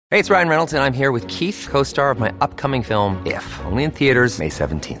Hey, it's Ryan Reynolds, and I'm here with Keith, co-star of my upcoming film, If, only in theaters May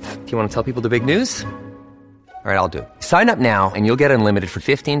 17th. Do you want to tell people the big news? All right, I'll do it. Sign up now and you'll get unlimited for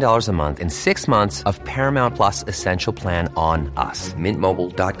 $15 a month and 6 months of Paramount Plus Essential Plan on us.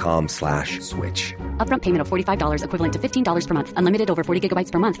 MintMobile.com/switch. Upfront payment of $45 equivalent to $15 per month. Unlimited over 40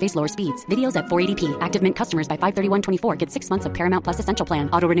 gigabytes per month. Face lower speeds. Videos at 480p. Active Mint customers by 531.24 get 6 months of Paramount Plus Essential Plan.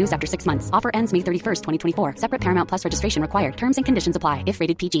 Auto renews after 6 months. Offer ends May 31st, 2024. Separate Paramount Plus registration required. Terms and conditions apply if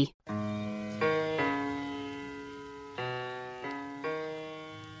rated PG.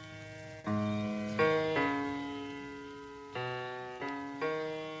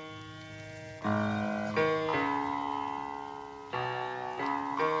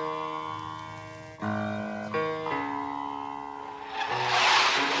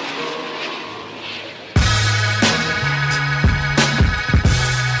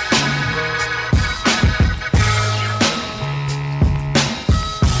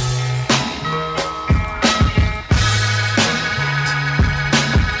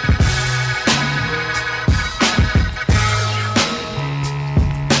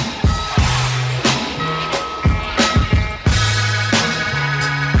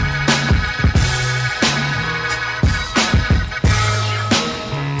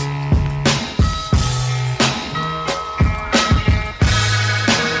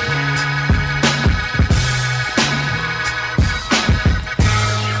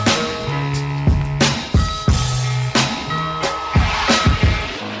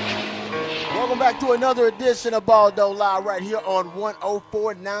 Another edition of Ball Don't Lie right here on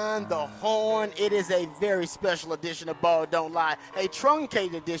 104.9 The Horn. It is a very special edition of Ball Don't Lie, a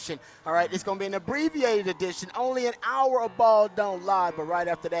truncated edition. All right, it's going to be an abbreviated edition, only an hour of Ball Don't Lie, but right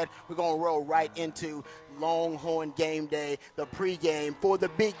after that, we're going to roll right into Longhorn game day, the pregame for the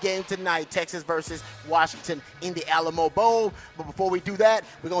big game tonight, Texas versus Washington in the Alamo Bowl. But before we do that,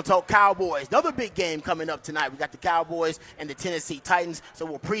 we're going to talk Cowboys. Another big game coming up tonight. We got the Cowboys and the Tennessee Titans, so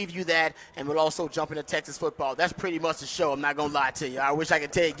we'll preview that, and we'll also jump into Texas football. That's pretty much the show. I'm not going to lie to you. I wish I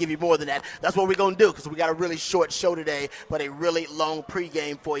could give you more than that. That's what we're going to do because we got a really short show today, but a really long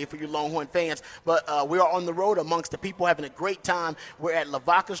pregame for you Longhorn fans. But we are on the road amongst the people having a great time. We're at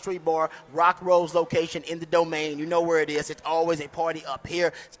Lavaca Street Bar, Rock Rose location in the Domain. You know where it is. It's always a party up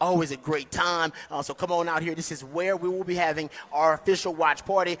here. It's always a great time. So come on out here. This is where we will be having our official watch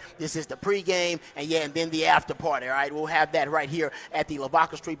party. This is the pregame, and then the after party. All right, we'll have that right here at the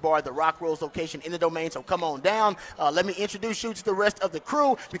Lavaca Street Bar, the Rock Rose location in the Domain. So come on down. Let me introduce you to the rest of the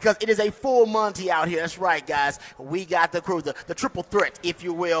crew because it is a full Monty out here. That's right, guys. We got the crew, the triple threat, if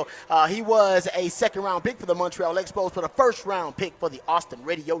you will. He was a second-round pick for the Montreal Expos, but a first-round pick for the Austin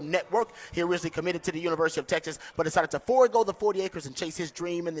Radio Network. He originally committed to the University of Texas, but decided to forego the 40 acres and chase his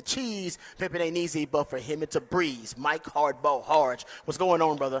dream in the cheese. Pimping ain't easy, but for him it's a breeze. Mike Hardball Harge. What's going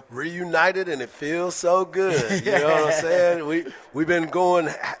on, brother? Reunited, and it feels so good. You know what I'm saying? We've been going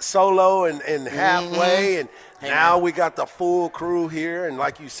solo and halfway, and now we got the full crew here. And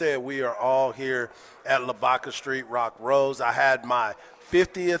like you said, we are all here at Lavaca Street, Rock Rose. I had my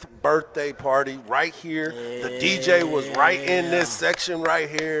 50th birthday party right here. Yeah. The DJ was right in this section right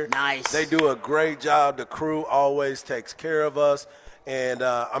here. Nice. They do a great job. The crew always takes care of us. And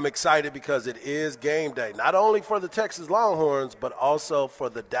I'm excited because it is game day, not only for the Texas Longhorns, but also for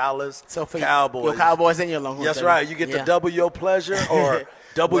the Dallas Cowboys. Your Cowboys and your Longhorns. That's right. You get to double your pleasure or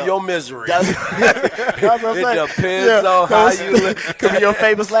double your misery. It depends on how you look. Could be your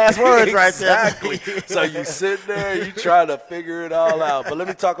famous last words right there. Exactly. So you sit there, you try to figure it all out. But let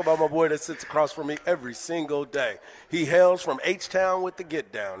me talk about my boy that sits across from me every single day. He hails from H-Town with the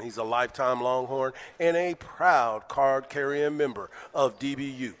Get Down. He's a lifetime Longhorn and a proud card-carrying member of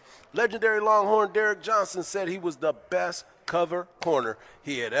DBU. Legendary Longhorn Derek Johnson said he was the best cover corner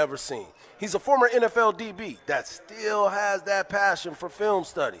he had ever seen. He's a former NFL DB that still has that passion for film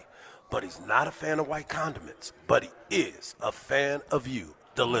study. But he's not a fan of white condiments. But he is a fan of you,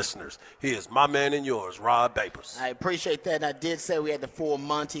 the listeners. He is my man and yours, Rod Babers. I appreciate that. And I did say we had the full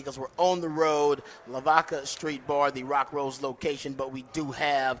Monty because we're on the road, Lavaca Street Bar, the Rock Rose location. But we do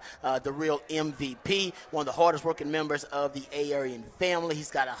have the real MVP, one of the hardest working members of the A-Arian family.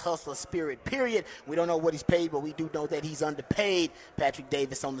 He's got a hustler spirit, period. We don't know what he's paid, but we do know that he's underpaid. Patrick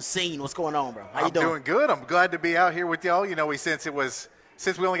Davis on the scene. What's going on, bro? How you doing? I'm doing good. I'm glad to be out here with y'all. You know,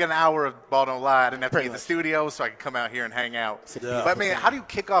 since we only got an hour of Ball Don't Lie, I didn't have to be in the studio, so I could come out here and hang out. Yeah. But, man, how do you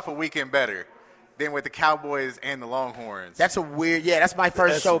kick off a weekend better than with the Cowboys and the Longhorns. That's a weird. Yeah, that's my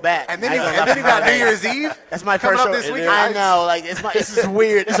first show back. And then you got New Year's Eve. That's my coming first up show. this week. I know, like this is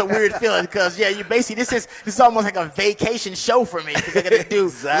weird. It's a weird feeling because you basically this is almost like a vacation show for me because I got to do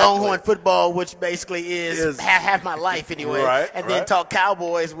Exactly. Longhorn football, which basically is half my life anyway, Right, and then talk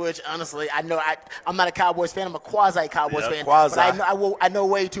Cowboys, which honestly I know I'm not a Cowboys fan. I'm a quasi Cowboys fan, quasi. but I know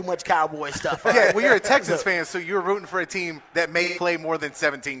way too much Cowboy stuff. Yeah, well, you're a Texans fan, so you're rooting for a team that may play more than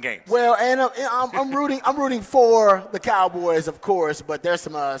 17 games. Well, and I'm rooting for the Cowboys, of course, but there's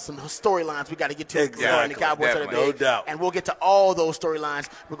some storylines we got to get to regarding the Cowboys Definitely. today. No doubt. And we'll get to all those storylines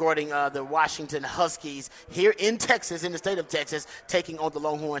regarding the Washington Huskies here in Texas, in the state of Texas, taking on the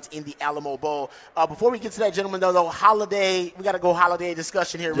Longhorns in the Alamo Bowl. Before we get to that, gentlemen, though, holiday, we got to go holiday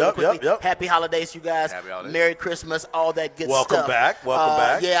discussion here real quickly. Yep. Happy holidays, you guys. Happy holidays. Merry Christmas, all that good Welcome stuff. back. Welcome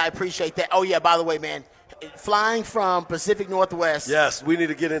back. Yeah, I appreciate that. Oh, yeah, by the way, man, flying from Pacific Northwest. Yes, we need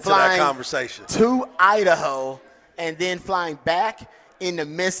to get into Flying that conversation. to Idaho and then flying back in the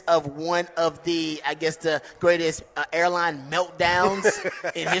midst of one of the, I guess, the greatest airline meltdowns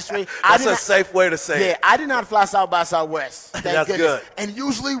in history. That's a safe way to say Yeah, it. I did not fly South by Southwest. Thank That's goodness. good. And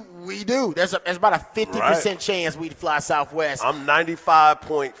usually we do. There's about a 50% chance we'd fly Southwest. I'm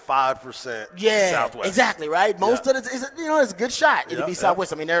 95.5% Yeah, Southwest. exactly, right? Most Yeah. of it is, it's a good shot. It'll be Yep,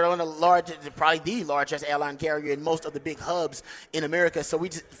 Southwest. I mean, they're probably the largest airline carrier in most of the big hubs in America. So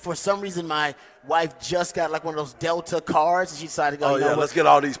for some reason, my wife just got like one of those Delta cards, and she decided to go, Oh, you know yeah, what? let's get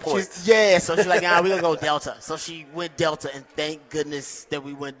all these points. So she's like, we're going to go Delta. So she went Delta, and thank goodness that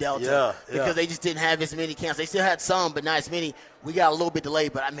we went Delta. Yeah. Because they just didn't have as many counts. They still had some, but not as many. We got a little bit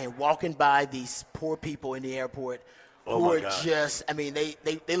delayed, but, walking by these poor people in the airport Oh, who my were God. just,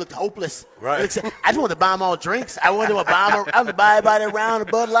 they looked hopeless. Right. I just wanted to buy them all drinks. I wanted to buy everybody around a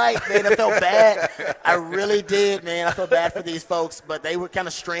Bud Light, man. I felt bad. I really did, man. I felt bad for these folks, but they were kind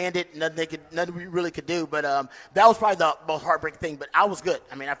of stranded. Nothing we really could do. But that was probably the most heartbreaking thing. But I was good.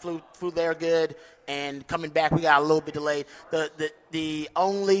 I flew there good, and coming back, we got a little bit delayed. The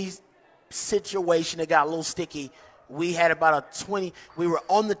only situation that got a little sticky, we had about we were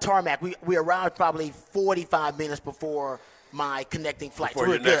on the tarmac. We arrived probably 45 minutes before my connecting flight. Before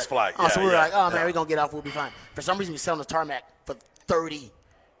so we your were next good. flight. So we were Yeah, like, oh, man, yeah. we're going to get off. We'll be fine. For some reason, we sat on the tarmac for 30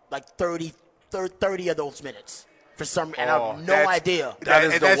 of those minutes. For some, and I have no that's- idea. That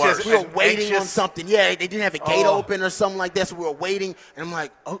is the that's worst. just We were waiting on anxious. something. Yeah, they didn't have a gate open or something like that, so we were waiting. And I'm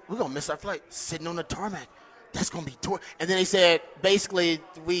like, oh, we're going to miss our flight. Sitting on the tarmac. That's going to be tour. And then they said, basically,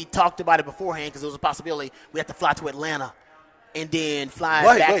 we talked about it beforehand because it was a possibility. We had to fly to Atlanta and then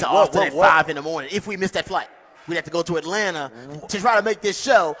fly back to Austin at 5 in the morning. If we missed that flight, we'd have to go to Atlanta. To try to make this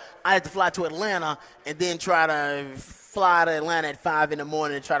show, I had to fly to Atlanta and then try to fly to Atlanta at 5 in the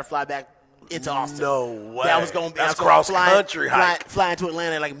morning and try to fly back into Austin. No way. That was going to be That's cross-country hike. Flying to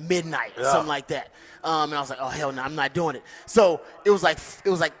Atlanta at like midnight, something like that. And I was like, oh, hell no, I'm not doing it. So it was like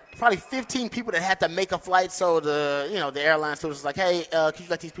probably 15 people that had to make a flight. So the airline stewardess was like, hey, can you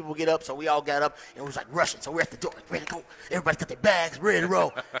let these people get up? So we all got up and it was like rushing. So we're at the door, like, ready to go. Everybody's got their bags, ready to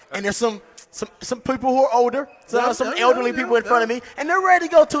roll. And there's some people who are older, some elderly people in front of me, and they're ready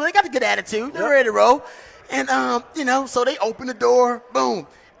to go too. They got a good attitude. They're ready to roll. And so they open the door, boom,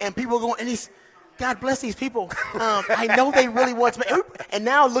 and people are going, and God bless these people. I know they really want to. And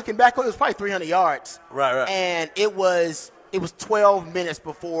now looking back, it was probably 300 yards. Right. And it was 12 minutes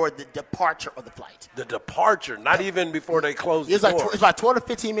before the departure of the flight. The departure, not even before they closed It was the like door. it's like 12 to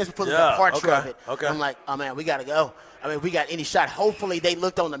 15 minutes before the departure of it. Okay. I'm like, oh man, we gotta go. We got any shot. Hopefully they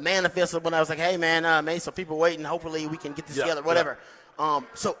looked on the manifest when I was like, hey man, maybe some people waiting. Hopefully we can get this together, whatever.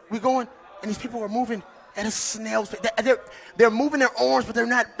 So we're going, and these people are moving at a snail's pace. They're moving their arms, but they're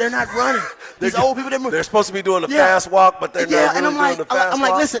not running. These old people, They're supposed to be doing the fast walk, but they're not really and I'm like, doing the fast I'm walk.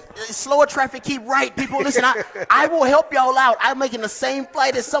 like, listen, slower traffic, keep right, people. Listen, I will help y'all out. I'm making the same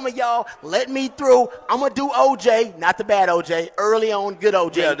flight as some of y'all. Let me through. I'm gonna do OJ, not the bad OJ, early on, good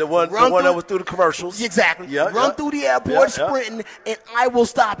OJ. Yeah, the one that was through the commercials. Exactly. Yeah, Run through the airport sprinting, and I will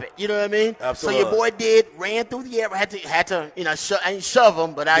stop it. You know what I mean? Absolutely. So your boy ran through the airport. Had to, I ain't shove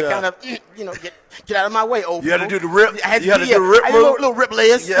him, but I kind of, get out of my way, old You had to people. do the rip. I had You had to do the rip I had a move. little rip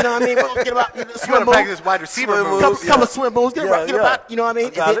Liz. You know what I mean? Get about, swim want to move. practice wide receiver Swim moves. moves. Couple swim moves, get Yeah, about, you know what I mean? I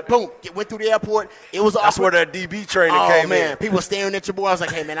And got then, it. boom, went through the airport. It was That's awkward. where that DB training Oh came man, in. people staring at your boy. I was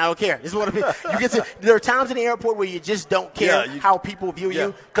like, hey man, I don't care. This is what you get to. There are times in the airport where you just don't care how people view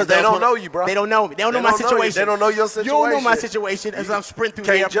you because they don't know you, bro. They don't know me. They don't know my situation. They don't know your situation. You don't know my situation as I'm sprinting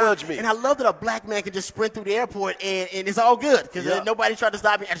through the Can't airport. judge me. And I love that a black man can just sprint through the airport and it's all good because nobody tried to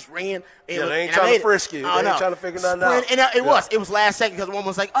stop me. I just ran. They ain't trying to frisk you. They ain't trying to figure nothing out. And it was last second because one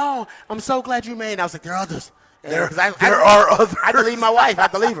was like, oh, I'm so glad you made it. I was like, there are others. There are others. I had to leave my wife. I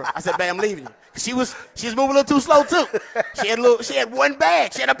had to leave her. I said, babe, I'm leaving you. She was moving a little too slow too. She had one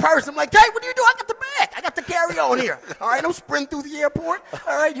bag. She had a purse. I'm like, hey, what do you do? I got the bag. I got the carry-on here. All right, I'm sprinting through the airport.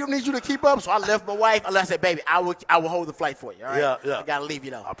 All right, you need you to keep up. So I left my wife. I said, baby, I will hold the flight for you. All right? Yeah. I gotta leave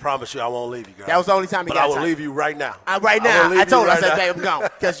you though. I promise you, I won't leave you, girl. That was the only time he got I will tired. leave you right now. Right now, I told her, I said, now. babe, I'm gone.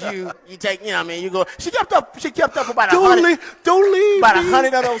 Because you take, you know what I mean, you go. She kept up for about Don't 100. Don't leave About me.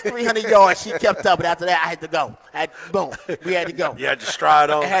 100 of those 300 yards, she kept up. But after that, I had to go. Boom, we had to go. You had to stride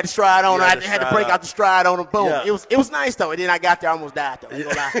on. I had to stride on. I had to break out the stride on them. Boom. Yeah. It was nice though. And then I got there, I almost died though. I ain't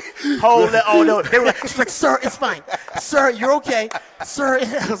gonna lie. Hold it. Oh no. They were like, she's like, sir, it's fine. Sir, you're okay. Sir,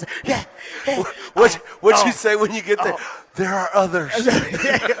 I was like, yeah. What you say when you get there? There are others.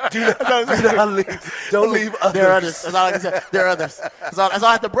 do not leave. Don't leave others. There are others. That's all I can say. There are others. That's all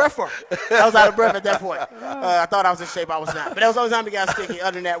I had the breath for. I was out of breath at that point. I thought I was in shape. I was not. But that was the only time we got sticky.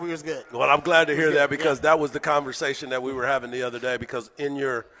 Other than that, we was good. Well, I'm glad to hear that because that was the conversation that we were having the other day because in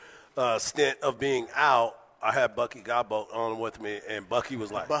your stint of being out, I had Bucky Godbolt on with me, and Bucky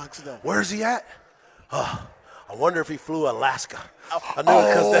was like, where's he at? I wonder if he flew Alaska. I knew it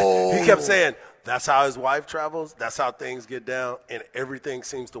because he kept saying, that's how his wife travels. That's how things get down, and everything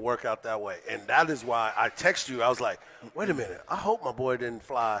seems to work out that way. And that is why I text you. I was like, wait a minute. I hope my boy didn't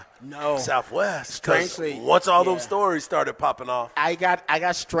fly Southwest. Strangely, once all those stories started popping off. I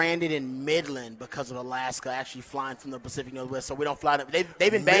got stranded in Midland because of Alaska actually flying from the Pacific Northwest. So we don't fly them. They've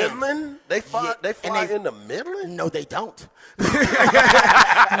been banned. Midland? They fly into Midland? No, they don't.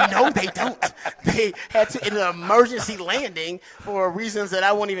 No, they don't. They had to in an emergency landing for reasons that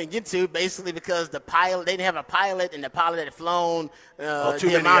I won't even get to. Basically, because they didn't have a pilot, and the pilot had flown too the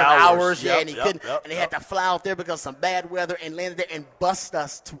many amount of hours. Yep, and he couldn't. And they had to fly out there because of some bad weather and landed there and bust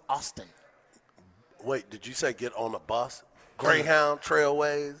us to Austin. Wait, did you say get on a bus? Greyhound,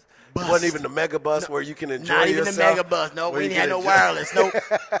 Trailways? Bus. It wasn't even the mega bus where you can enjoy Not even yourself? the mega bus. No, we didn't have no wireless.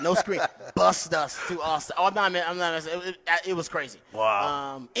 No screen. Bust us to Austin. Oh, I'm not. It was crazy.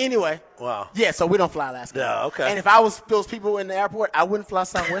 Wow. Anyway. Wow. Yeah, so we don't fly Alaska. Yeah, okay. And if I was those people in the airport, I wouldn't fly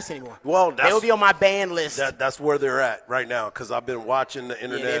Southwest anymore. Well, they would be on my ban list. That's where they're at right now because I've been watching the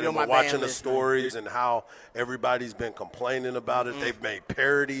internet and watching the stories and how everybody's been complaining about it. They've made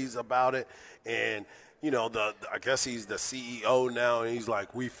parodies about it. And you know, I guess he's the CEO now, and he's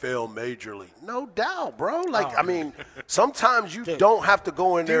like, we fail majorly. No doubt, bro. Like, I mean, sometimes you don't have to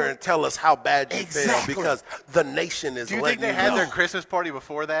go in there and tell us how bad you fail because the nation is letting you know. Do you think they had their Christmas party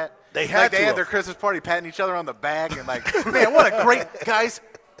before that? They had their Christmas party patting each other on the back and like, man, what a great, guys,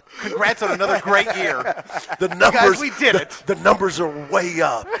 congrats on another great year. The numbers, guys, we did it. The numbers are way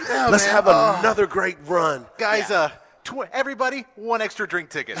up. Let's have another great run. Guys, everybody, one extra drink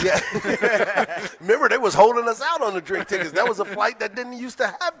ticket. Yeah. Remember, they was holding us out on the drink tickets. That was a flight that didn't used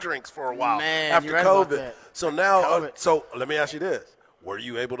to have drinks for a while after right COVID. So now, so let me ask you this. Were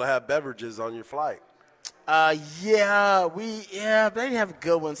you able to have beverages on your flight? They didn't have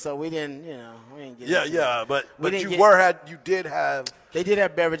good ones, so we didn't get but you did have. They did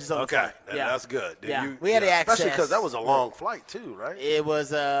have beverages on the flight. That's good. We had access. Especially because that was a long flight too, right? It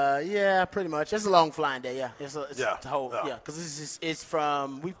was, pretty much. It's a long flying day, because it's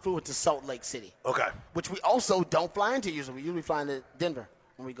from, we flew into Salt Lake City. Okay. Which we also don't fly into usually. We usually fly into Denver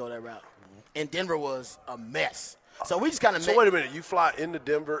when we go that route. And Denver was a mess. So we just kind of. So wait a minute, you fly into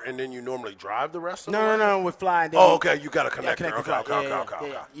Denver and then you normally drive the rest of the way? No, we fly. Oh, okay, you got a connector.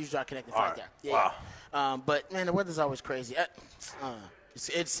 Okay. Usually I connect the flight there. Yeah. Wow. But man, the weather's always crazy.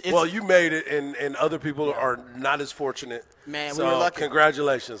 It's well, you made it, and other people are not as fortunate. Man, so we were lucky.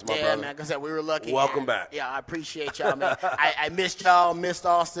 Congratulations, my brother. Yeah, man, like I said, we were lucky. Welcome back. Yeah, I appreciate y'all, man. I missed y'all, missed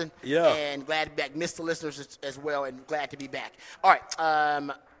Austin. Yeah. And glad to be back. Missed the listeners as well, and glad to be back. All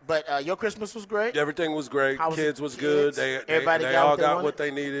right. But your Christmas was great. Everything was great. Kids was good. They all got what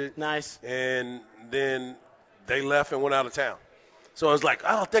they needed. Nice. And then they left and went out of town. So it was like,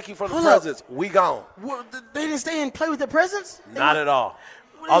 oh, thank you for the presents. We gone. Well, they didn't stay and play with the presents? Not at all.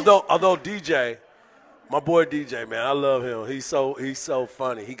 Although DJ, my boy DJ, man, I love him. He's so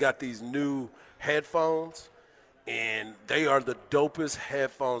funny. He got these new headphones, and they are the dopest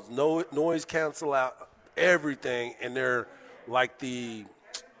headphones. No noise cancel out, everything, and they're like the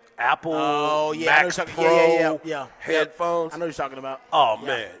Apple Max Pro headphones. I know what you're talking about. Oh,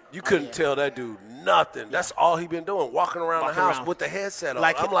 man. You couldn't tell that dude nothing. That's all he been doing, walking around the house with the headset on.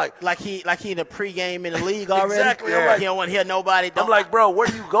 I'm like he in the pregame in the league already. Exactly. Yeah. He don't want to hear nobody. I'm like, bro, where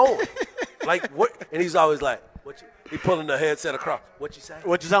you going? Like, what? And he's always like, he pulling the headset across. What you say?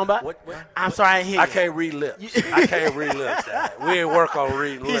 What you talking about? What? I'm sorry, I didn't hear you. I can't read lips. I can't read lips. Dad. We ain't work on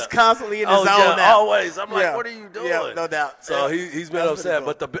reading lips. He's constantly in his zone now. Always. I'm like, what are you doing? Yeah, no doubt. So he's been upset.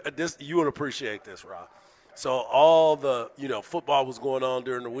 But this you would appreciate this, Rob. So all the, football was going on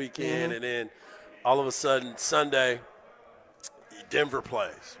during the weekend, and then all of a sudden Sunday, Denver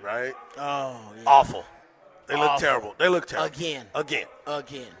plays, right? Oh, yeah. Awful. They look Awful. terrible. They look terrible.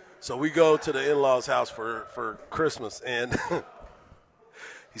 Again. So we go to the in-laws' house for Christmas, and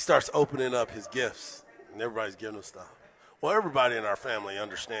he starts opening up his gifts, and everybody's giving him stuff. Well, everybody in our family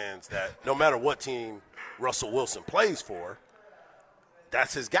understands that no matter what team Russell Wilson plays for,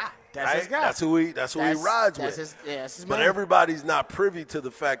 that's his guy. That's his guy. That's who he rides with. That's his But man. everybody's not privy to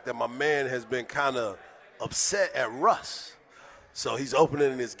the fact that my man has been kind of upset at Russ. So he's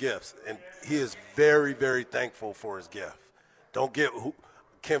opening his gifts, and he is very, very thankful for his gift.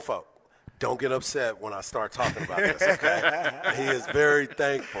 Kinfolk, don't get upset when I start talking about this, okay? He is very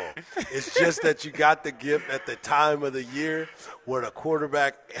thankful. It's just that you got the gift at the time of the year where the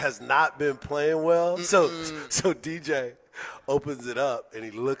quarterback has not been playing well. So DJ opens it up, and he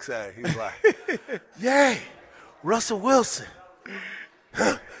looks at it. He's like, yay, Russell Wilson.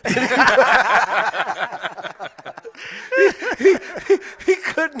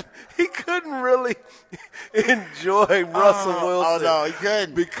 He couldn't really enjoy Russell Wilson. Oh, no, he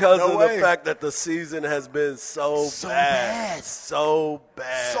couldn't. Because No of way. the fact that the season has been so bad. So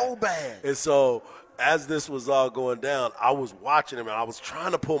bad. And so as this was all going down, I was watching him, and I was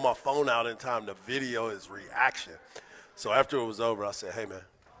trying to pull my phone out in time to video his reaction. So after it was over, I said, hey, man,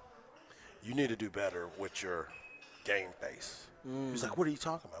 you need to do better with your game face. He was like, what are you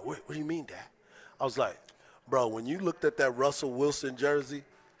talking about? What do you mean, Dad? I was like, bro, when you looked at that Russell Wilson jersey,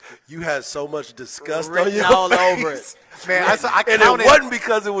 you had so much disgust on Written your all face. over it. Man, I And counted. it wasn't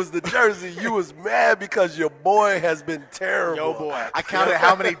because it was the jersey. You was mad because your boy has been terrible. Yo, boy. I counted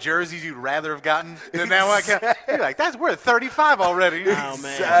how many jerseys you'd rather have gotten. And now I count. You're like, we're at 35 already. Oh,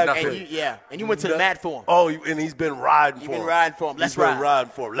 man. Exactly. And you went to the mat for him. Oh, and he's been riding for him. been riding for him. Let's He's been ride.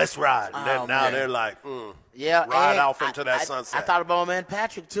 riding for him. Let's ride. And Oh, then now man. they're like, Yeah, ride and off into that sunset. I thought about my man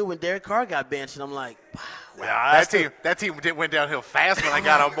Patrick, too, when Derek Carr got benched, and I'm like, wow. yeah, That team went downhill fast when I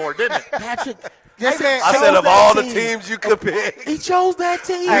got on board, didn't it? Patrick, Hey, man, I chose said of that all the team. teams you could pick, He chose that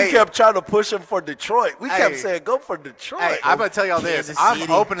team. we kept trying to push him for Detroit. We kept Hey. saying, go for Detroit. Hey, I'm going to tell y'all this. Kansas I'm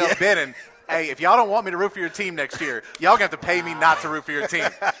City. opening up bidding. Hey, if y'all don't want me to root for your team next year, y'all going to have to pay me not to root for your team.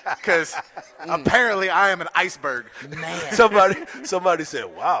 Because apparently I am an iceberg. Man. Somebody said,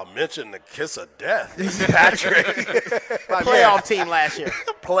 wow, mention the kiss of death. Patrick. Playoff team last year.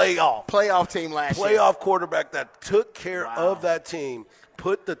 Playoff Team last year. Playoff quarterback that took care of that team,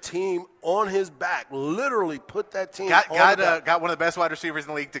 put the team on his back, literally put that team on the back. Got one of the best wide receivers in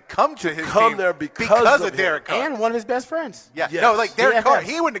the league to come to his come team there because of him. Derek Carr. And one of his best friends. Yeah, Yes. no, like Derek Carr, BFFs.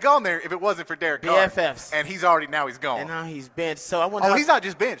 he wouldn't have gone there if it wasn't for Derek Carr. BFFs. And he's gone. And now he's benched. So I wonder Oh, how- he's not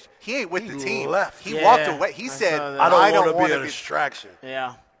just benched. He ain't with the He team. left. He Yeah, walked away. He I said, saw that. I don't want to wanna be a distraction.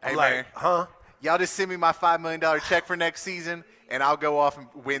 Yeah. Hey, I'm like, man, huh? y'all just send me my $5 million check for next season, and I'll go off and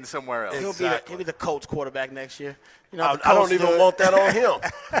win somewhere else. He'll be the Colts quarterback next year. You know, I the don't Colts even do it. want that on him.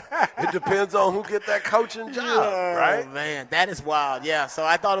 It depends on who get that coaching job, Oh, right? man, that is wild. Yeah, so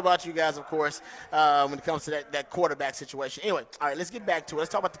I thought about you guys, of course, when it comes to that quarterback situation. Anyway, all right, let's get back to it.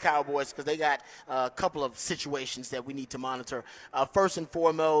 Let's talk about the Cowboys because they got a couple of situations that we need to monitor. First and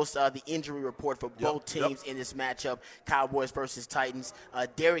foremost, the injury report for both teams in this matchup, Cowboys versus Titans.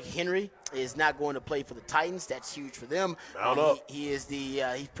 Derrick Henry is not going to play for the Titans. That's huge for them. Mount up. He is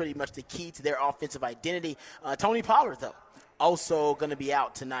he's pretty much the key to their offensive identity. Tony Pollard, though, also going to be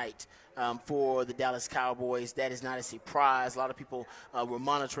out tonight for the Dallas Cowboys. That is not a surprise. A lot of people were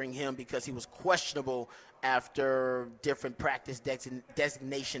monitoring him because he was questionable after different practice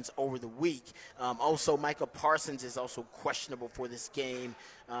designations over the week. Also, Micah Parsons is also questionable for this game.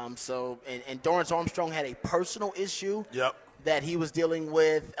 And Dorrance Armstrong had a personal issue that he was dealing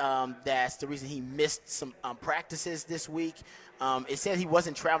with. That's the reason he missed some practices this week. It said he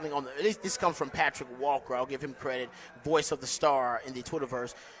wasn't traveling on at least this comes from Patrick Walker. I'll give him credit, voice of the star in the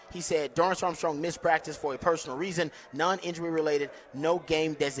Twitterverse. He said Dorrance Armstrong missed practice for a personal reason, non-injury related, no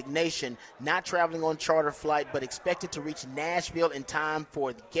game designation, not traveling on charter flight, but expected to reach Nashville in time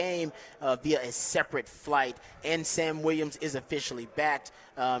for the game via a separate flight. And Sam Williams is officially backed,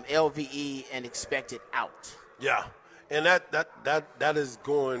 LVE, and expected out. Yeah. And that is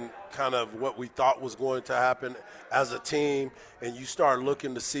going kind of what we thought was going to happen as a team. And you start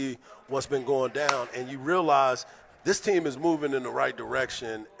looking to see what's been going down, and you realize this team is moving in the right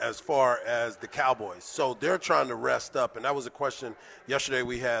direction as far as the Cowboys. So they're trying to rest up. And that was a question yesterday.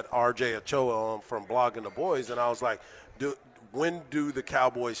 We had RJ Ochoa on from Blogging the Boys, and I was like, when do the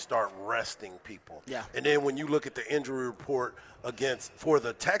Cowboys start resting people? Yeah. And then when you look at the injury report for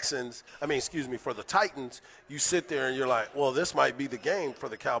the Titans, you sit there and you're like, well, this might be the game for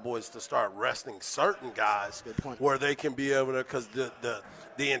the Cowboys to start resting certain guys where they can be able to, because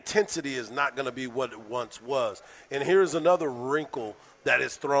the intensity is not going to be what it once was. And here's another wrinkle that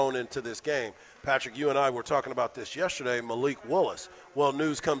is thrown into this game. Patrick, you and I were talking about this yesterday, Malik Willis. Well,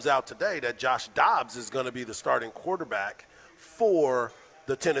 news comes out today that Josh Dobbs is going to be the starting quarterback for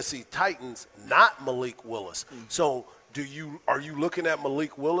the Tennessee Titans, not Malik Willis. So are you looking at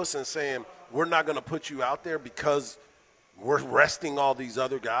Malik Willis and saying, we're not going to put you out there because we're resting all these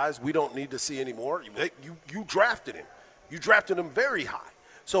other guys? We don't need to see any more. You drafted him. You drafted him very high.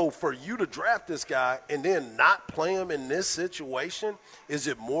 So for you to draft this guy and then not play him in this situation, is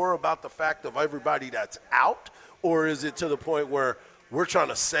it more about the fact of everybody that's out, or is it to the point where we're trying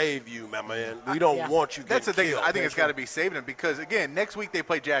to save you, my man? We don't want you getting That's the thing. killed. I think it's got to be saving him because, again, next week they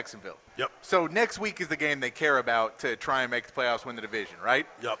play Jacksonville. Yep. So next week is the game they care about to try and make the playoffs, win the division, right?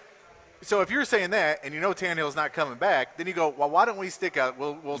 Yep. So if you're saying that and you know Tannehill's not coming back, then you go, well, why don't we stick out?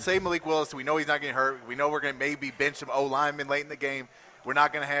 We'll save Malik Willis so we know he's not getting hurt. We know we're going to maybe bench some O-linemen late in the game. We're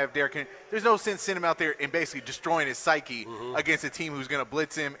not going to have Derrick Henry. There's no sense sending him out there and basically destroying his psyche against a team who's going to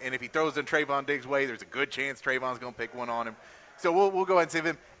blitz him. And if he throws in Trayvon Diggs' way, there's a good chance Trayvon's going to pick one on him. So we'll go ahead and save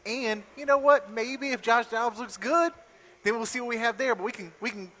him. And you know what? Maybe if Josh Dobbs looks good, then we'll see what we have there. But we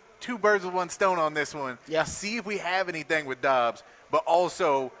can two birds with one stone on this one. Yeah. See if we have anything with Dobbs, but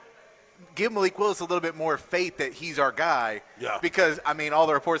also give Malik Willis a little bit more faith that he's our guy. Yeah. Because, I mean, all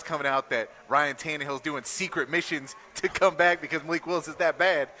the reports coming out that Ryan Tannehill's doing secret missions to come back because Malik Willis is that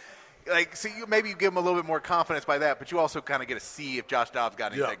bad. Like, so maybe you give him a little bit more confidence by that, but you also kind of get to see if Josh Dobbs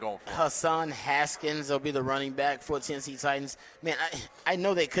got anything going for him. Hassan Haskins will be the running back for the Tennessee Titans. Man, I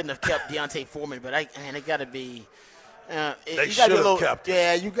know they couldn't have kept Deontay Foreman, but it got to be they should have kept him.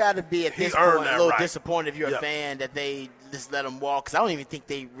 Yeah, you got to be at this point a little disappointed if you're Yep. a fan that they just let him walk. Because I don't even think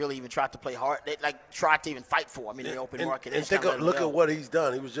they really even tried to play hard. They tried to even fight for him in the open market. And look at what he's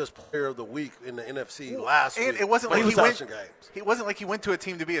done. He was just Player of the Week in the NFC last week. And it wasn't like It wasn't like he went to a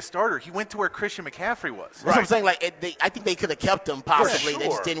team to be a starter. He went to where Christian McCaffrey was. That's what I'm saying. I think they could have kept him possibly. Yeah, They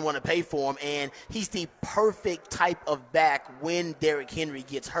just sure. didn't want to pay for him. And he's the perfect type of back when Derrick Henry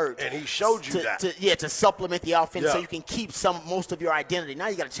gets hurt. And he showed you that. To supplement the offense so Yeah. you can keep most of your identity. Now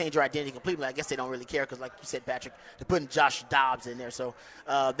you got to change your identity completely. I guess they don't really care because, like you said, Patrick, they're putting Josh Dobbs in there. So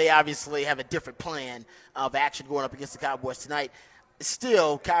they obviously have a different plan of action going up against the Cowboys tonight.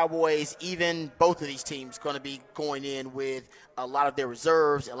 Still, Cowboys, even both of these teams, going to be going in with a lot of their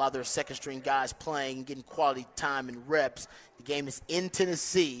reserves, a lot of their second-string guys playing, getting quality time and reps. The game is in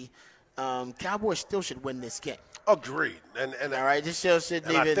Tennessee. Cowboys still should win this game. Agreed. And All right, this show should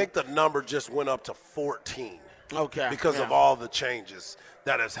and I think the number just went up to 14. Okay. Because of all the changes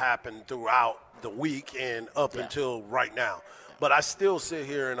that has happened throughout the week and up until right now. But I still sit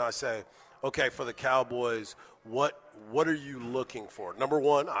here and I say, okay, for the Cowboys, what are you looking for? Number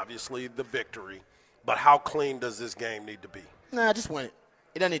one, obviously the victory. But how clean does this game need to be? Nah, just win it.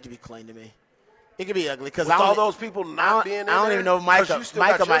 It doesn't need to be clean to me. It could be ugly because all those people not being in there. I don't even know if Micah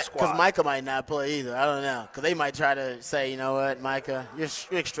Micah might not play either. I don't know because they might try to say, you know what, Micah, you're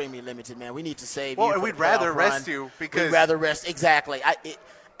extremely limited, man. We need to save you. Well, for we'd the rather playoff rest run. you because we'd rather rest exactly.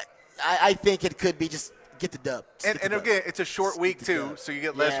 I think it could be just get the dub. And again, it's a short week too, so you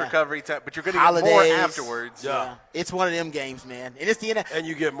get less Yeah. recovery time, but you're going to get more Holidays. afterwards. Yeah. It's one of them games, man, and it's the NFL. And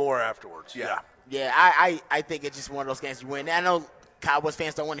you get more afterwards. Yeah. Yeah, I think it's just one of those games you win. I know Cowboys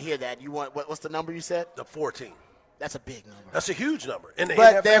fans don't want to hear that. You want what's the number you said? The 14. That's a big number. That's a huge number. In the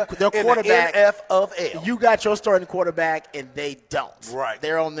But NFL, their quarterback, in the NFL. you got your starting quarterback, and they don't. Right.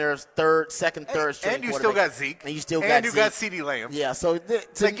 They're on their second, third string And you still quarterback. got Zeke. And you still and got you Zeke. got CeeDee Lamb. Yeah, so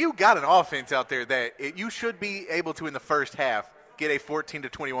It's like you got an offense out there that you should be able to, in the first half, get a 14 to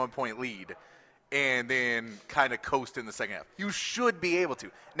 21 point lead and then kind of coast in the second half. You should be able to.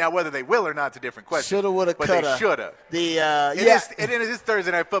 Now, whether they will or not is a different question. Shoulda, woulda, but coulda. they shoulda. It is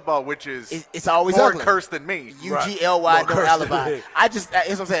Thursday Night Football, which is it's always more ugly. cursed than me. UGLY, More no cursed alibi. than me. That's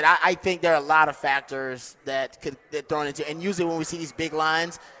what I'm saying. I think there are a lot of factors that could get thrown into, and usually when we see these big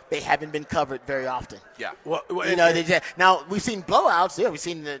lines, they haven't been covered very often. Yeah. Well, Now we've seen blowouts. Yeah, we've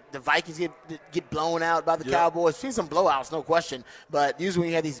seen the Vikings get blown out by the Cowboys. We've seen some blowouts, no question. But usually when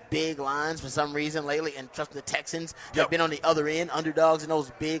you have these big lines for some reason lately, and trust me, the Texans have been on the other end, underdogs in those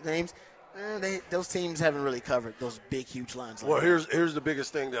big names. Those teams haven't really covered those big, huge lines. Well, here's the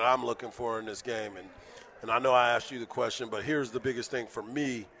biggest thing that I'm looking for in this game, and I know I asked you the question, but here's the biggest thing for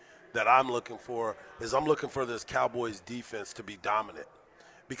me that I'm looking for is I'm looking for this Cowboys defense to be dominant.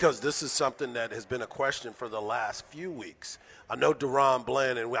 because this is something that has been a question for the last few weeks. I know DaRon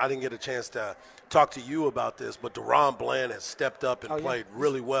Bland, and I didn't get a chance to talk to you about this, but DaRon Bland has stepped up and played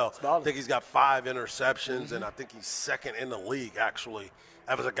really well. I think he's got 5 interceptions, and I think he's second in the league, actually.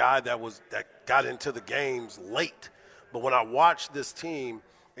 That was a guy that got into the games late. But when I watch this team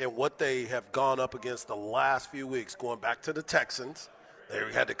and what they have gone up against the last few weeks, going back to the Texans, they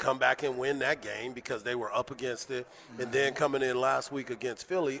had to come back and win that game because they were up against it. And then coming in last week against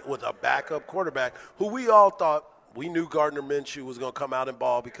Philly with a backup quarterback who we all thought, we knew Gardner Minshew was going to come out and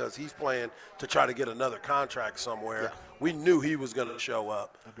ball because he's playing to try to get another contract somewhere. Yeah. We knew he was going to show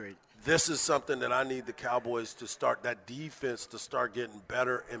up. Agreed. This is something that I need the Cowboys to start, that defense to start getting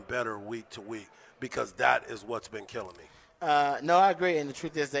better and better week to week, because that is what's been killing me. No, I agree. And the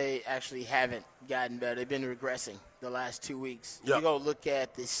truth is they actually haven't gotten better. They've been regressing the last 2 weeks. Yep. You go look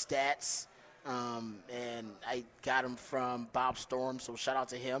at the stats, and I got them from Bob Storm, so shout out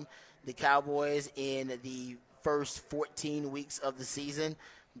to him. The Cowboys in the first 14 weeks of the season,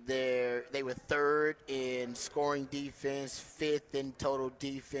 they were 3rd in scoring defense, 5th in total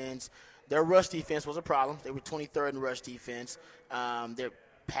defense. Their rush defense was a problem. They were 23rd in rush defense. Their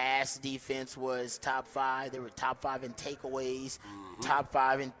pass defense was top 5. They were top 5 in takeaways, top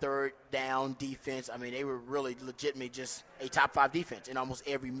 5 in third down defense. I mean, they were really legitimately just a top 5 defense in almost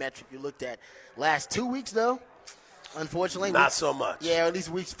every metric you looked at. Last 2 weeks, though, unfortunately, not so much. Yeah, at least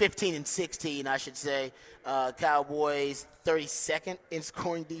weeks 15 and 16, I should say. Cowboys 32nd in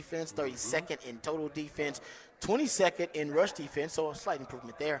scoring defense, 32nd in total defense, 22nd in rush defense, so a slight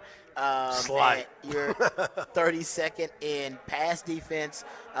improvement there. Slight. You're 32nd in pass defense.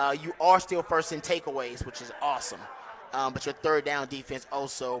 You are still first in takeaways, which is awesome. But your third down defense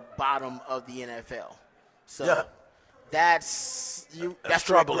also bottom of the NFL. So. Yeah. That's the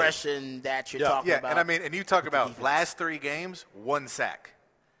regression that you're talking about. Yeah, and I mean, and you talk about defense. Last 3 games, 1 sack.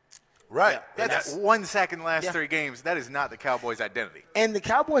 Right. Yeah, that's 1 sack in the last 3 games. That is not the Cowboys' identity. And the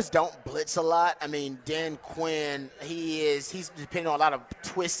Cowboys don't blitz a lot. I mean, Dan Quinn, he's depending on a lot of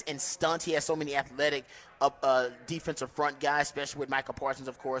twists and stunts. He has so many athletic defensive front guys, especially with Michael Parsons,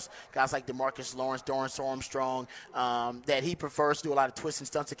 of course, guys like DeMarcus Lawrence, Dorrance Armstrong, that he prefers to do a lot of twists and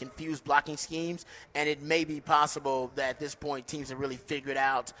stunts to confuse blocking schemes. And it may be possible that at this point teams have really figured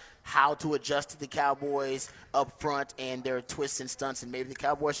out how to adjust to the Cowboys up front and their twists and stunts, and maybe the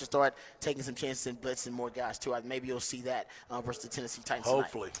Cowboys should start taking some chances and blitzing more guys too. Maybe you'll see that versus the Tennessee Titans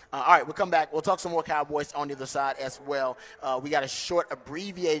hopefully tonight. All right, we'll come back. We'll talk some more Cowboys on the other side as well. We got a short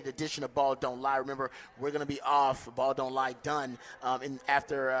abbreviated edition of Ball Don't Lie. Remember, we're going to be off Ball Don't Lie done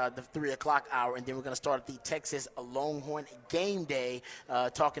after the 3 o'clock hour, and then we're going to start the Texas Longhorn game day,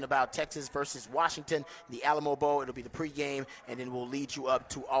 talking about Texas versus Washington, the Alamo Bowl. It'll be the pregame, and then we'll lead you up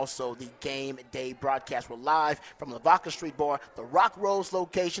to also the game day broadcast. We're live from the Vaca Street Bar, the Rock Rose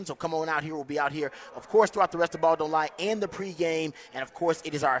location, so come on out here. We'll be out here, of course, throughout the rest of Ball Don't Lie and the pregame, and of course,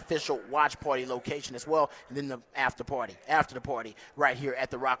 it is our official watch party location as well, and then the after the party, right here at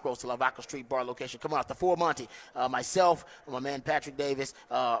the Rock Rose, the La Vaca Street Bar location. Come on out, the Full Monty, myself, my man Patrick Davis,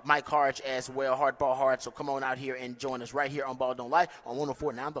 Mike Harge as well, Hardball Hard, so come on out here and join us right here on Ball Don't Lie on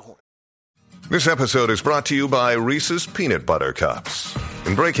 104.9 The Horn. This episode is brought to you by Reese's Peanut Butter Cups.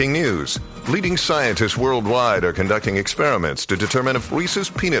 In breaking news, leading scientists worldwide are conducting experiments to determine if Reese's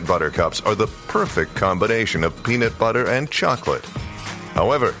Peanut Butter Cups are the perfect combination of peanut butter and chocolate.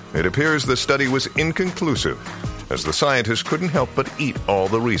 However, it appears the study was inconclusive, as the scientists couldn't help but eat all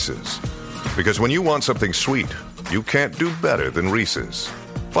the Reese's. Because when you want something sweet, you can't do better than Reese's.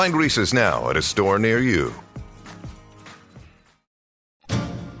 Find Reese's now at a store near you.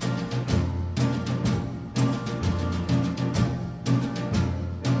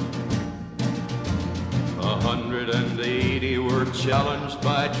 Challenged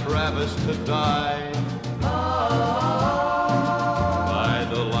by Travis to die by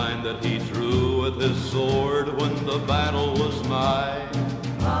the line that he drew with his sword when the battle was nigh.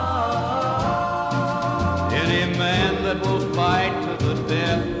 Any man that will fight to the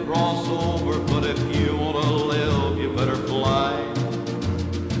death, cross over, but if you want to live, you better fly.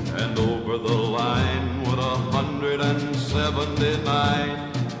 And over the line with 179.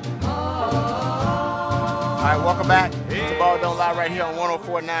 All right, welcome back to Ball Don't Lie right here on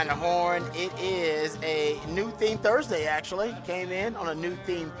 104.9 The Horn. It is a new theme Thursday, actually. Came in on a new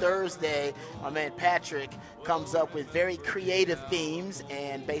theme Thursday. My man Patrick comes up with very creative themes,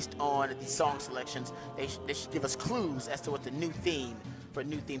 and based on the song selections, they should give us clues as to what the new theme for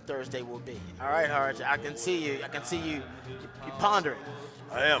New Theme Thursday will be. All right, Harge, I can see you. You're pondering.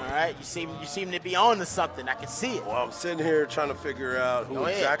 I am. All right, you seem to be on to something. I can see it. Well, I'm sitting here trying to figure out who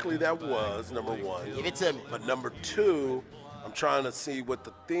exactly that was, number one. Give it to me. But number two, I'm trying to see what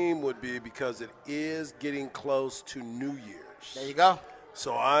the theme would be because it is getting close to New Year's. There you go.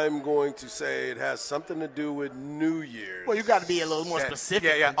 So I'm going to say it has something to do with New Year's. Well, you got to be a little more specific.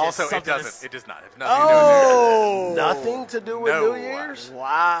 Yeah. than just Also, it something doesn't. It does not. It's Oh. Nothing to do with No. New Year's?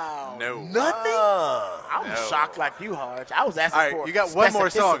 Wow. No. Nothing? I was shocked like you, Harge. I was asking All for right, you got one more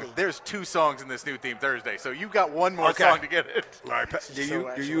song. specificity. There's 2 songs in this new theme Thursday, so you've got one more song to get it. All right, do you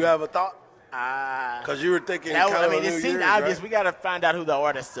actually- have a thought? Ah. Because you were thinking That, kind I of mean, New it seemed Year's, obvious. right? We got to find out who the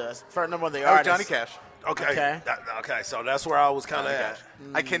artist is. First number of the That was artist. Johnny Cash. Okay. Okay, so that's where I was kind of at.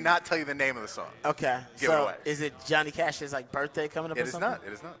 I cannot tell you the name of the song. Okay. Give it so away. is it Johnny Cash's like birthday coming up It or is something? not.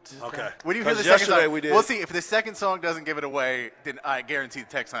 It is not. Okay. When you hear the 'Cause second yesterday song, we did. we'll see. If the second song doesn't give it away, then I guarantee the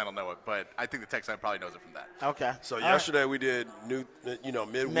text line will know it. But I think the text line probably knows it from that. Okay. So All right. yesterday we did midweek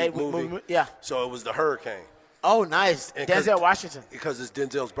Midweek movie. movie, yeah. So it was the Hurricane. Oh, nice. And Denzel Washington. Because it's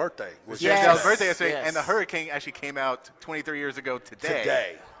Denzel's birthday. Which Yes. Denzel's birthday yesterday, Yes. and the Hurricane actually came out 23 years ago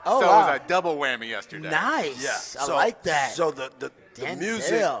today. Oh, so wow. it was a double whammy yesterday. Nice. Yeah. I like that. So the Denzel.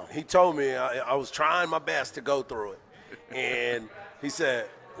 music, he told me, I was trying my best to go through it. And he said,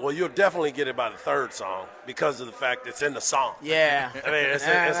 well, you'll definitely get it by the third song because of the fact it's in the song. Yeah. I mean, it's in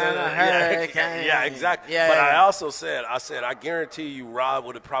Hurricane. yeah, exactly. Yeah, but yeah. I also said, I guarantee you Rob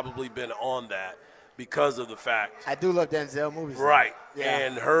would have probably been on that because of the fact. I do love Denzel movies. though. Right. Yeah.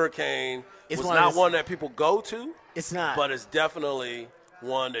 And Hurricane It's was one of not his- one that people go to, It's not. but it's definitely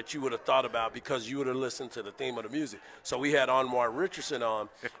one that you would have thought about because you would have listened to the theme of the music. So we had Anwar Richardson on,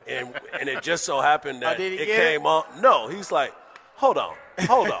 and it just so happened that did he it get came on. No, he's like, hold on.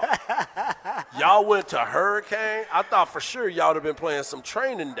 Y'all went to Hurricane? I thought for sure y'all would have been playing some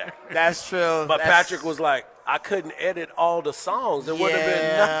Training Day. That's true. But That's- Patrick was like, I couldn't edit all the songs. There would have been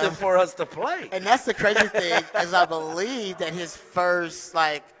Yeah. nothing for us to play. And that's the crazy thing, is I believe that his first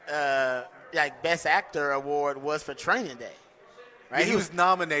like Best Actor award was for Training Day. Right? He was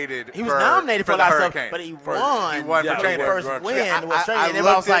nominated. He was nominated for a the lot of stuff, Hurricane. but he For- won. He won Yeah, for he Training won. Day. First Right. win Yeah, was I Training Day. And I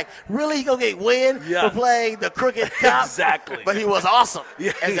looked was like, really? He gonna get win Yeah. for playing the crooked cop? Exactly. But he was awesome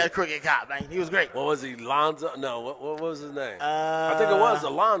Yeah. as that crooked cop, man. He was great. What was he, Lonzo? No, what was his name? I think it was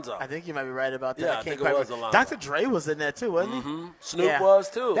Alonzo. I think you might be right about that. Yeah, I can't think it quite was remember. Alonzo. Dr. Dre was in there too, wasn't he? Snoop Yeah. was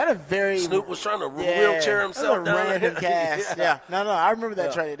too. That a very Snoop was trying to yeah, wheelchair himself that was a down random there. cast. Yeah. No, I remember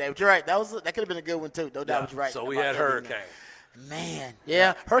that Training Day. But you're right. That could have been a good one too. No doubt, Yeah. you're right. So we about had that being Hurricane. there. Man,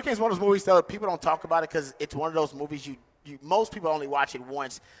 yeah, Hurricane's one of those movies though people don't talk about it because it's one of those movies you most people only watch it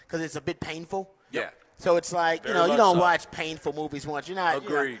once because it's a bit painful. Yeah. So it's like Very you much don't so. watch painful movies once. You're not.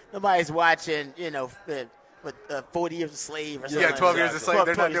 Agreed. Nobody's watching. 40 Years a Slave or something. Yeah, 12 Years a Slave. 12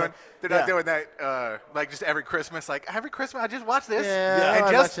 They're not years doing. a- They're not yeah. doing that. Like just every Christmas. Like every Christmas, I just watch this. Yeah, and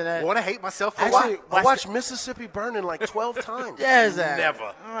I'm just watching that. want to hate myself for Actually, why. I watched Mississippi Burning like 12 times. Yeah, exactly.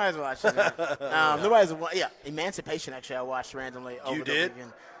 Never. Nobody's watching that. Nobody's. Yeah, Emancipation. Actually, I watched randomly. Over the did?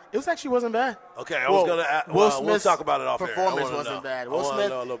 weekend. It was actually wasn't bad. Okay, I was gonna ask- Will we'll Smith's talk about it off air. I performance wanna wasn't know. bad. I Will wanna Smith.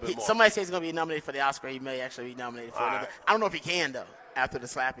 know a little bit more. Somebody says he's gonna be nominated for the Oscar. He may actually be nominated for All another. right. I don't know if he can though. After the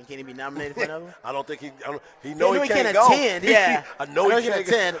slapping, can he be nominated for another one? I don't think he I know know he can't can't go. attend. Yeah, I know he can can't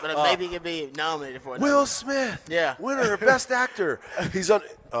attend, but go. maybe he can be nominated for another. Will Smith. Yeah. Winner of Best Actor. He's on.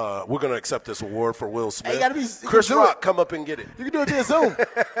 We're gonna accept this award for Will Smith. gotta be- you Chris can do Rock, it. come up and get it. You can do it via Zoom. You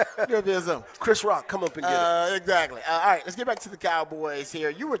can do it via Zoom. Chris Rock, come up and get it. Exactly. All right, let's get back to the Cowboys here.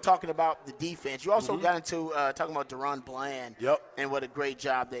 You were talking about the defense. You also got into talking about Deron Bland Yep. and what a great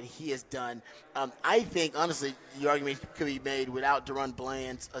job that he has done. I think, honestly, the argument could be made without Deron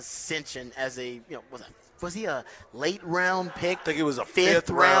Bland's ascension as a, was he a late round pick? I think he was a fifth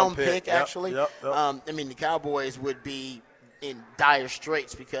round pick, Yep, actually. yep. The Cowboys would be in dire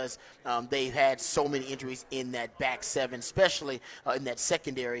straits because they've had so many injuries in that back seven, especially in that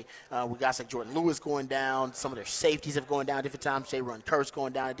secondary. With guys like Jordan Lewis going down, some of their safeties have gone down at different times. Jayron Kearse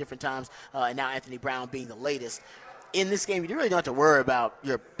going down at different times, and now Anthony Brown being the latest. In this game, you really don't have to worry about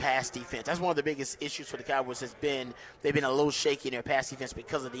your pass defense. That's one of the biggest issues for the Cowboys has been they've been a little shaky in their pass defense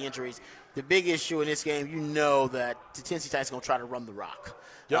because of the injuries. The big issue in this game, you know that the Tennessee Titans are going to try to run the rock.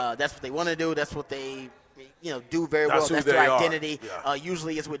 Yep. That's what they want to do. That's what they do very That's well. who That's they their are. identity. Yeah.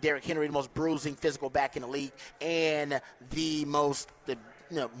 Usually it's with Derrick Henry, the most bruising physical back in the league, and the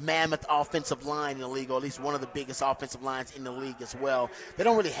mammoth offensive line in the league, or at least one of the biggest offensive lines in the league as well. They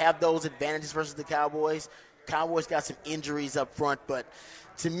don't really have those advantages versus the Cowboys. Cowboys got some injuries up front, but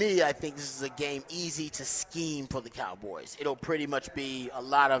to me, I think this is a game easy to scheme for the Cowboys. It'll pretty much be a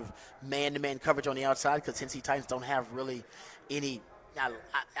lot of man-to-man coverage on the outside because Tennessee Titans don't have really any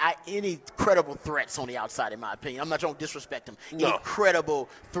any credible threats on the outside, in my opinion. I'm not trying to disrespect him. No. Any credible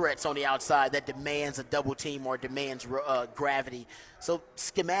threats on the outside that demands a double team or demands gravity. So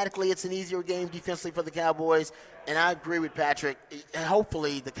schematically, it's an easier game defensively for the Cowboys. And I agree with Patrick. And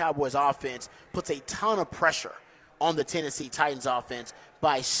hopefully, the Cowboys offense puts a ton of pressure on the Tennessee Titans offense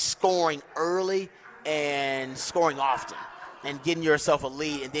by scoring early and scoring often and getting yourself a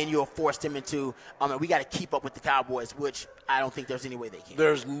lead, and then you'll force them into, we got to keep up with the Cowboys, which I don't think there's any way they can.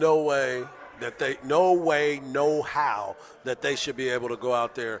 There's no way, no how that they should be able to go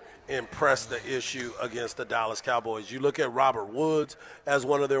out there and press the issue against the Dallas Cowboys. You look at Robert Woods as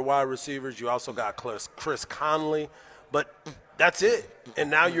one of their wide receivers. You also got Chris Conley, but that's it.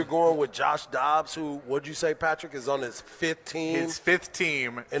 And now you're going with Josh Dobbs, who, what'd you say, Patrick, is on his fifth team? His fifth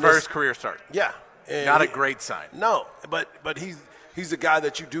team, and first career start. Yeah. And not a great sign. No, but he's a guy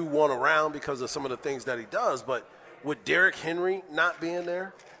that you do want around because of some of the things that he does. But with Derrick Henry not being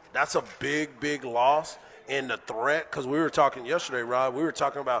there, that's a big loss. And the threat, because we were talking yesterday, Rob, we were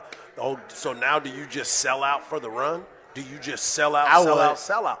talking about, so now do you just sell out for the run? Do you just sell out? I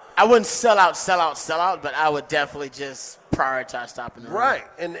wouldn't sell out, but I would definitely just prioritize stopping the run. Right,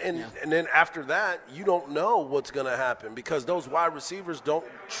 and then after that, you don't know what's going to happen because those wide receivers don't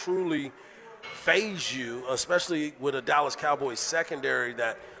truly phase you, especially with a Dallas Cowboys secondary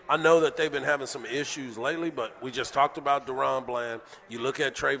that I know that they've been having some issues lately, but we just talked about Deron Bland. You look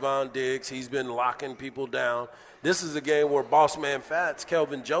at Trayvon Diggs, he's been locking people down. This is a game where boss man Fats,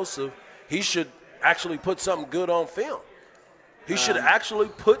 Kelvin Joseph, he should actually put something good on film. He should actually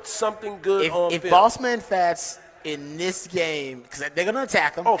put something good on film. If boss man Fats in this game, because they're going to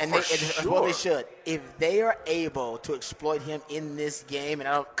attack him, sure. Well, they should. If they are able to exploit him in this game, and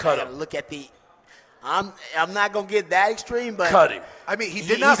I don't look at the, I'm not going to get that extreme, but cut him. I mean, he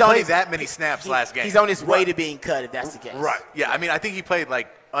did not play that many snaps last game. He's on his way to being cut, if that's the case. Right. Yeah, I mean, I think he played like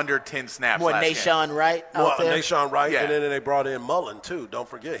under 10 snaps last game. Nashawn Wright out there. Nashawn Wright, Yeah. and then they brought in Mullen, too. Don't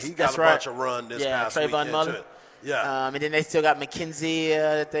forget. He got That's a right. bunch of run this past Trayvon weekend, Mullen. too. Yeah. And then they still got McKenzie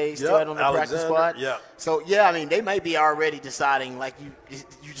that they still had on the practice Alexander, squad. yeah. So, I mean, they might be already deciding, like you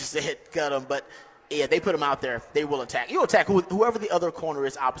just said, cut them. But, yeah, they put them out there. They will attack. You'll attack. Whoever the other corner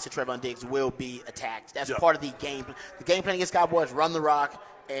is opposite Trayvon Diggs will be attacked. That's part of the game. The game plan against Cowboys, run the rock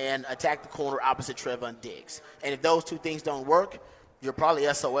and attack the corner opposite Trayvon Diggs. And if those two things don't work, you're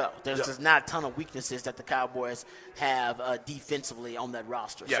probably SOL. There's just not a ton of weaknesses that the Cowboys have defensively on that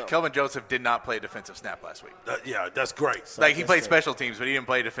roster. Yeah, so. Kelvin Joseph did not play a defensive snap last week. That's great. So He played special teams, but he didn't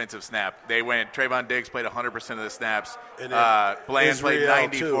play a defensive snap. They went, Trayvon Diggs played 100% of the snaps. And Bland played Israel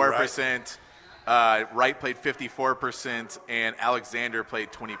 94%. too, right? Wright played 54%, and Alexander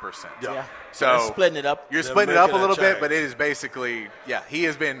played 20%. Yeah. So They're splitting it up. You're splitting it up a making a little bit, change. but it is basically, he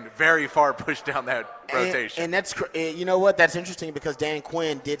has been very far pushed down that rotation. And that's, you know what, that's interesting because Dan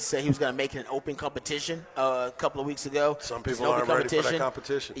Quinn did say he was going to make it an open competition a couple of weeks ago. Some people aren't ready for that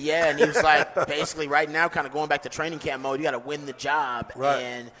competition. Yeah, and he was like, basically right now kind of going back to training camp mode, you got to win the job. Right.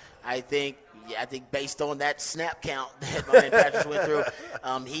 And I think based on that snap count that my man Patrick went through,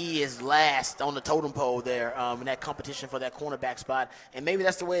 he is last on the totem pole there in that competition for that cornerback spot. And maybe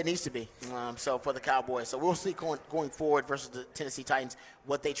that's the way it needs to be so for the Cowboys. So we'll see going forward versus the Tennessee Titans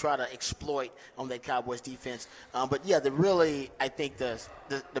what they try to exploit on that Cowboys defense. I think the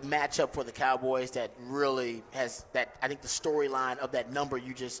matchup for the Cowboys that really has that, I think the storyline of that number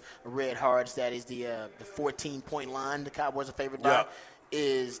you just read, Hards, that is the 14-point line the Cowboys are favored by,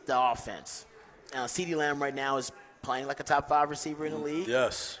 is the offense. CeeDee Lamb right now is playing like a top 5 receiver in the league.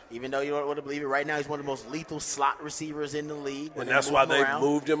 Yes. Even though you don't want to believe it, right now he's one of the most lethal slot receivers in the league. And that's why they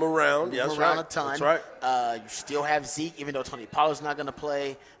moved him around. Moved him around a ton. That's right. You still have Zeke, even though Tony Pollard's not going to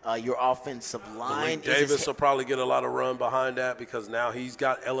play. Your offensive line. Malik Davis will probably get a lot of run behind that because now he's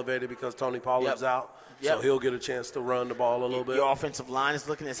got elevated because Tony Pollard's out. So he'll get a chance to run the ball a little bit. Your offensive line is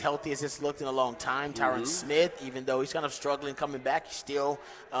looking as healthy as it's looked in a long time. Tyron Smith, even though he's kind of struggling coming back, he's still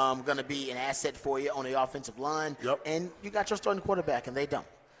going to be an asset for you on the offensive line. Yep. And you got your starting quarterback, and they don't.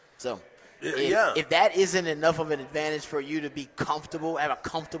 So if that isn't enough of an advantage for you to be comfortable, have a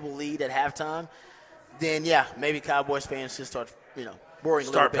comfortable lead at halftime, then, maybe Cowboys fans should start, worrying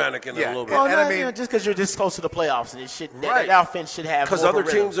a little bit. Start panicking a little bit. Well, And no, I mean- just because you're this close to the playoffs, and it should Right. that offense should have Because more of a other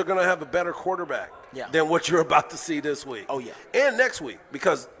rhythm. teams are going to have a better quarterback Yeah. than what you're about to see this week. Oh, yeah. And next week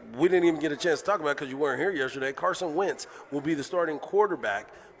because we didn't even get a chance to talk about it because you weren't here yesterday. Carson Wentz will be the starting quarterback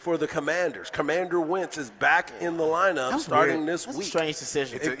for the Commanders. Commander Wentz is back in the lineup starting this That's week. a strange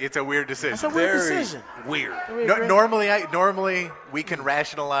decision. It's a weird decision. That's a weird Very decision. weird. Normally we can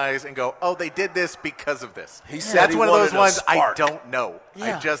rationalize and go, oh, they did this because of this. He said that's he one of those wanted a ones I spark. don't know.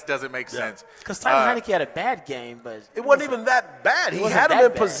 Yeah. It just doesn't make sense. Because Tyler Heineke had a bad game, but It wasn't even that bad. He wasn't had him that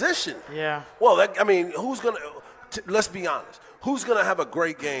in bad. position. Yeah. Well, who's going to – let's be honest. Who's going to have a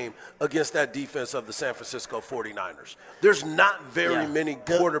great game against that defense of the San Francisco 49ers? There's not very many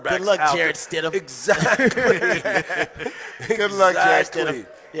quarterbacks Good luck, out Jared there. Stidham. Exactly. Good luck, Jared Exactly. Stidham.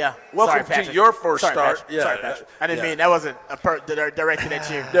 Yeah. Welcome Sorry, to your first Sorry, start. Patrick. Yeah. Sorry, Patrick. I didn't Yeah. mean that wasn't directed at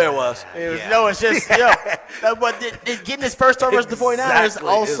you. There it was. No, it's just but getting his first start versus the 49ers Exactly.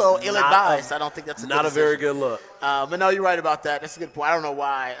 also It's ill-advised. I don't think that's not a very good look. But no, you're right about that. That's a good point. I don't know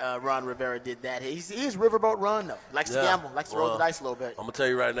why Ron Rivera did that. He's Riverboat Ron though. Likes to gamble. Likes to roll the dice a little bit. I'm going to tell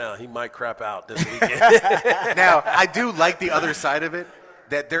you right now, he might crap out this weekend. Now, I do like the other side of it,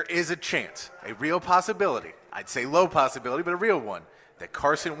 that there is a chance, a real possibility, I'd say low possibility, but a real one, that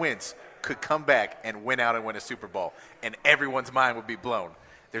Carson Wentz could come back and win out and win a Super Bowl, and everyone's mind would be blown.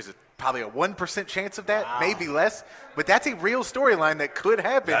 There's probably a 1% chance of that, maybe less, but that's a real storyline that could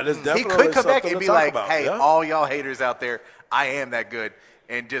happen. That is He definitely could come back something and to be talk like, about, hey, yeah. all y'all haters out there, I am that good,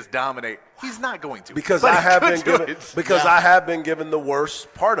 and just dominate. He's not going to. Because but I he have could been do given it. I have been given the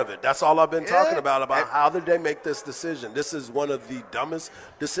worst part of it. That's all I've been talking about And- how did they make this decision. This is one of the dumbest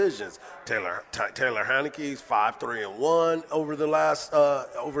decisions. Taylor Heineke's 5-3-1 over the last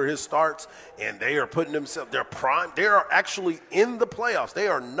over his starts, and they are putting themselves they are actually in the playoffs. They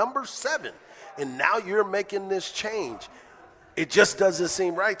are number 7, and now you're making this change. It just doesn't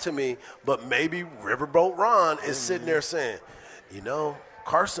seem right to me. But maybe Riverboat Ron is sitting there saying,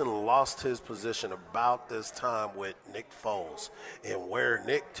 Carson lost his position about this time with Nick Foles, and where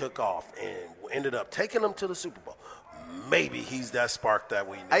Nick took off and ended up taking him to the Super Bowl. Maybe he's that spark that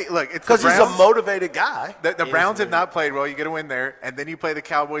we need. Look, it's because the he's a Browns. motivated guy. The Browns have not played well. You get a win there, and then you play the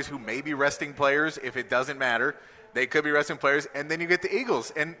Cowboys, who may be resting players if it doesn't matter. They could be resting players, and then you get the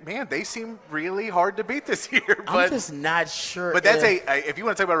Eagles, and man, they seem really hard to beat this year. I'm just not sure. But that's if you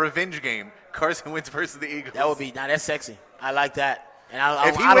want to talk about a revenge game, Carson Wentz versus the Eagles. That would be that's sexy. I like that. And I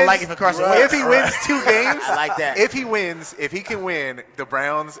If he don't wins- like it for Carson If Wentz. he wins 2 games, I like that. If he can win the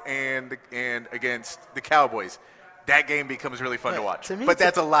Browns and against the Cowboys, that game becomes really fun to watch. To me, but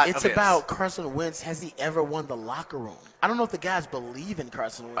that's a lot. It's of ifs. about Carson Wentz. Has he ever won the locker room? I don't know if the guys believe in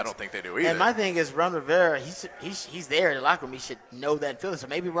Carson Wentz. I don't think they do either. And my thing is, Ron Rivera, he's there in the locker room. He should know that feeling. So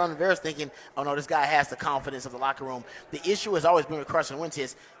maybe Ron Rivera's thinking, oh, no, this guy has the confidence of the locker room. The issue has always been with Carson Wentz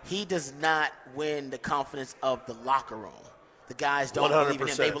is he does not win the confidence of the locker room. The guys don't believe in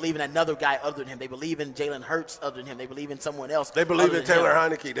him. 100%. They believe in another guy other than him. They believe in Jalen Hurts other than him. They believe in someone else. They believe other in than Taylor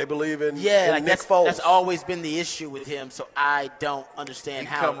him. Heineke. They believe in, Yeah, in like Nick Foles. that's always been the issue with him. So I don't understand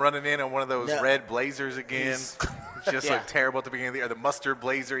You how. come running in on one of those No. red blazers again. Just Yeah. looked terrible at the beginning of the year. The mustard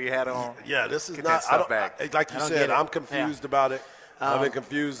blazer he had on. Yeah, this is Get not. that I stuff don't, back. like you I don't said, get it. I'm confused about it. I've been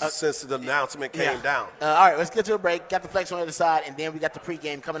confused since the announcement came Yeah. down. All right, let's get to a break. Got the flex on the other side, and then we got the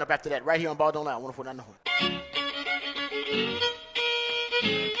pregame coming up after that. Right here on Ball Don't Lie, 104.9 The Horn.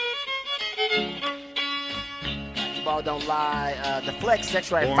 Ball Don't Lie. The flex,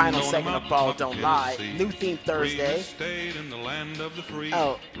 that's right, final segment of Ball Don't Lie. New theme Thursday.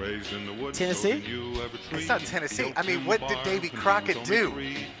 Oh, Tennessee? It's not Tennessee. I mean, what did Davy Crockett do?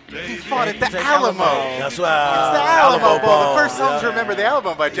 He fought at It's the the Alamo. Alamo. That's right. It's the Alamo Bowl. The first song to remember the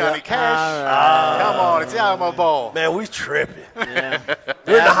Alamo by Johnny Cash. Come on, it's the Alamo Bowl. Man, we tripping. Yeah.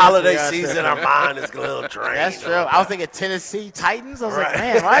 During the holiday we are season, tripping. our mind is a little drained. That's true. I was thinking Tennessee Titans. I was like,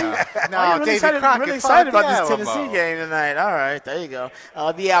 man, why? No, why you really Davy excited, Crockett really fought excited at the about this Alamo. Tennessee game tonight. All right, there you go.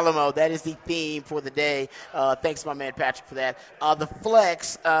 The Alamo, that is the theme for the day. Thanks to my man Patrick for that. The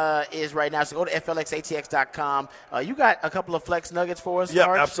flex is right now, so go to flxatx.com. You got a couple of flex nuggets for us, Yeah,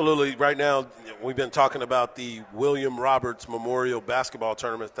 Arch? absolutely. Right now, we've been talking about the William Roberts Memorial Basketball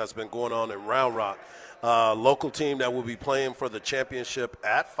Tournament that's been going on in Round Rock. Local team that will be playing for the championship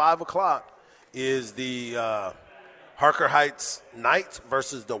at 5 o'clock is the Harker Heights Knights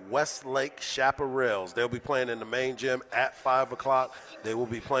versus the Westlake Chaparrals. They'll be playing in the main gym at 5 o'clock. They will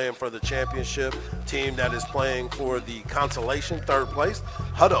be playing for the championship. Team that is playing for the consolation, third place,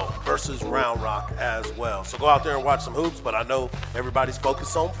 Hutto versus Round Rock as well. So go out there and watch some hoops, but I know everybody's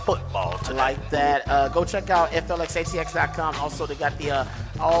focused on football I tonight. like that. Go check out flxatx.com. Also, they got the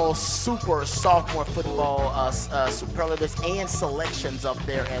all super sophomore football superlatives and selections up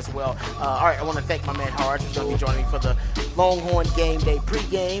there as well. All right, I want to thank my man Harge, who's going to be joining me for the Longhorn Game Day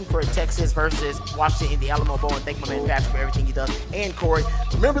pregame for Texas versus Washington in the Alamo Bowl. And thank my man Patrick for everything he does. And Corey,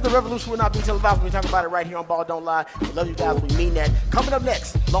 remember the revolution will not be televised. We talk about it right here on Ball Don't Lie. We love you guys. We mean that. Coming up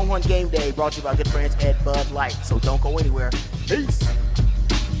next, Longhorn Game Day brought to you by good friends at Bud Light. So don't go anywhere. Peace.